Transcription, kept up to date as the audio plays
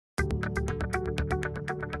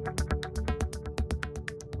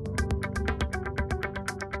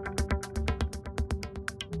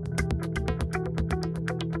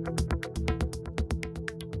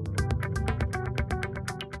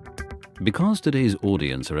Because today's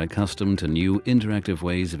audience are accustomed to new interactive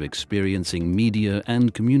ways of experiencing media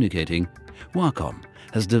and communicating, Wacom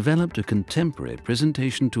has developed a contemporary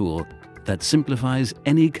presentation tool that simplifies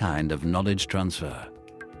any kind of knowledge transfer.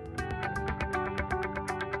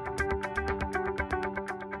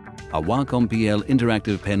 A Wacom PL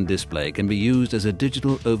interactive pen display can be used as a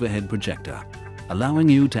digital overhead projector, allowing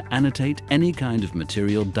you to annotate any kind of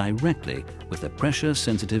material directly with a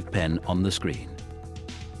pressure-sensitive pen on the screen.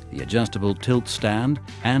 The adjustable tilt stand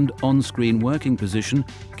and on-screen working position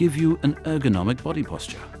give you an ergonomic body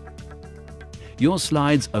posture. Your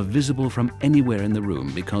slides are visible from anywhere in the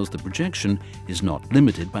room because the projection is not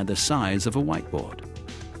limited by the size of a whiteboard.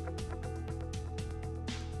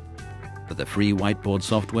 With the free whiteboard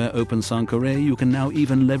software Open-Sankoré, you can now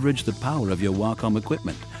even leverage the power of your Wacom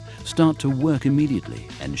equipment, start to work immediately,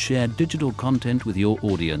 and share digital content with your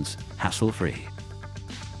audience hassle-free.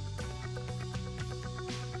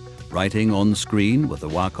 Writing on screen with a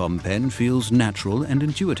Wacom pen feels natural and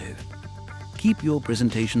intuitive. Keep your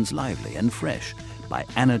presentations lively and fresh by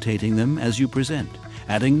annotating them as you present,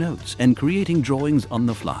 adding notes, and creating drawings on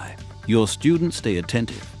the fly. Your students stay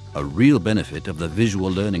attentive, a real benefit of the visual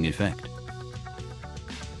learning effect.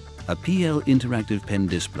 A PL interactive pen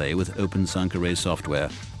display with Open-Sankoré software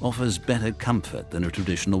offers better comfort than a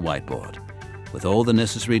traditional whiteboard. With all the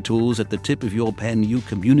necessary tools at the tip of your pen, you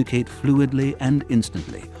communicate fluidly and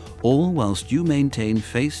instantly, all whilst you maintain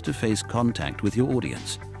face-to-face contact with your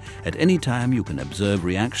audience. At any time, you can observe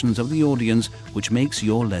reactions of the audience, which makes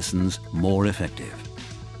your lessons more effective.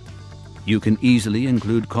 You can easily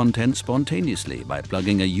include content spontaneously by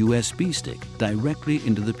plugging a USB stick directly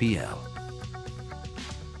into the PL.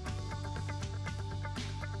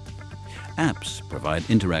 Apps provide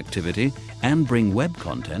interactivity and bring web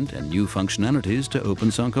content and new functionalities to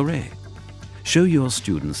Open-Sankoré. Show your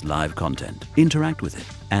students live content, interact with it,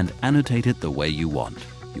 and annotate it the way you want.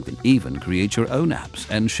 You can even create your own apps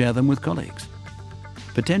and share them with colleagues.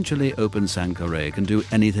 Potentially, Open-Sankoré can do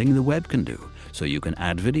anything the web can do, so you can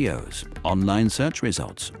add videos, online search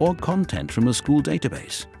results, or content from a school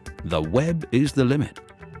database. The web is the limit.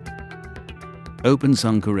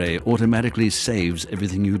 Open-Sankoré automatically saves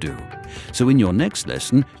everything you do, so in your next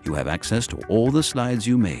lesson, you have access to all the slides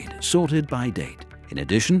you made, sorted by date. In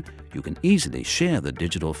addition, you can easily share the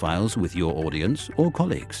digital files with your audience or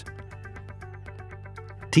colleagues.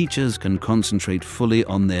 Teachers can concentrate fully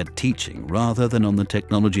on their teaching rather than on the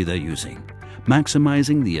technology they're using,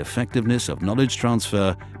 maximizing the effectiveness of knowledge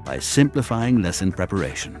transfer by simplifying lesson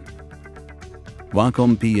preparation.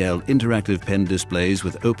 Wacom PL interactive pen displays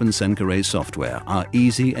with Open-Sankoré software are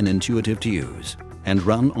easy and intuitive to use and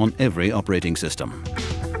run on every operating system.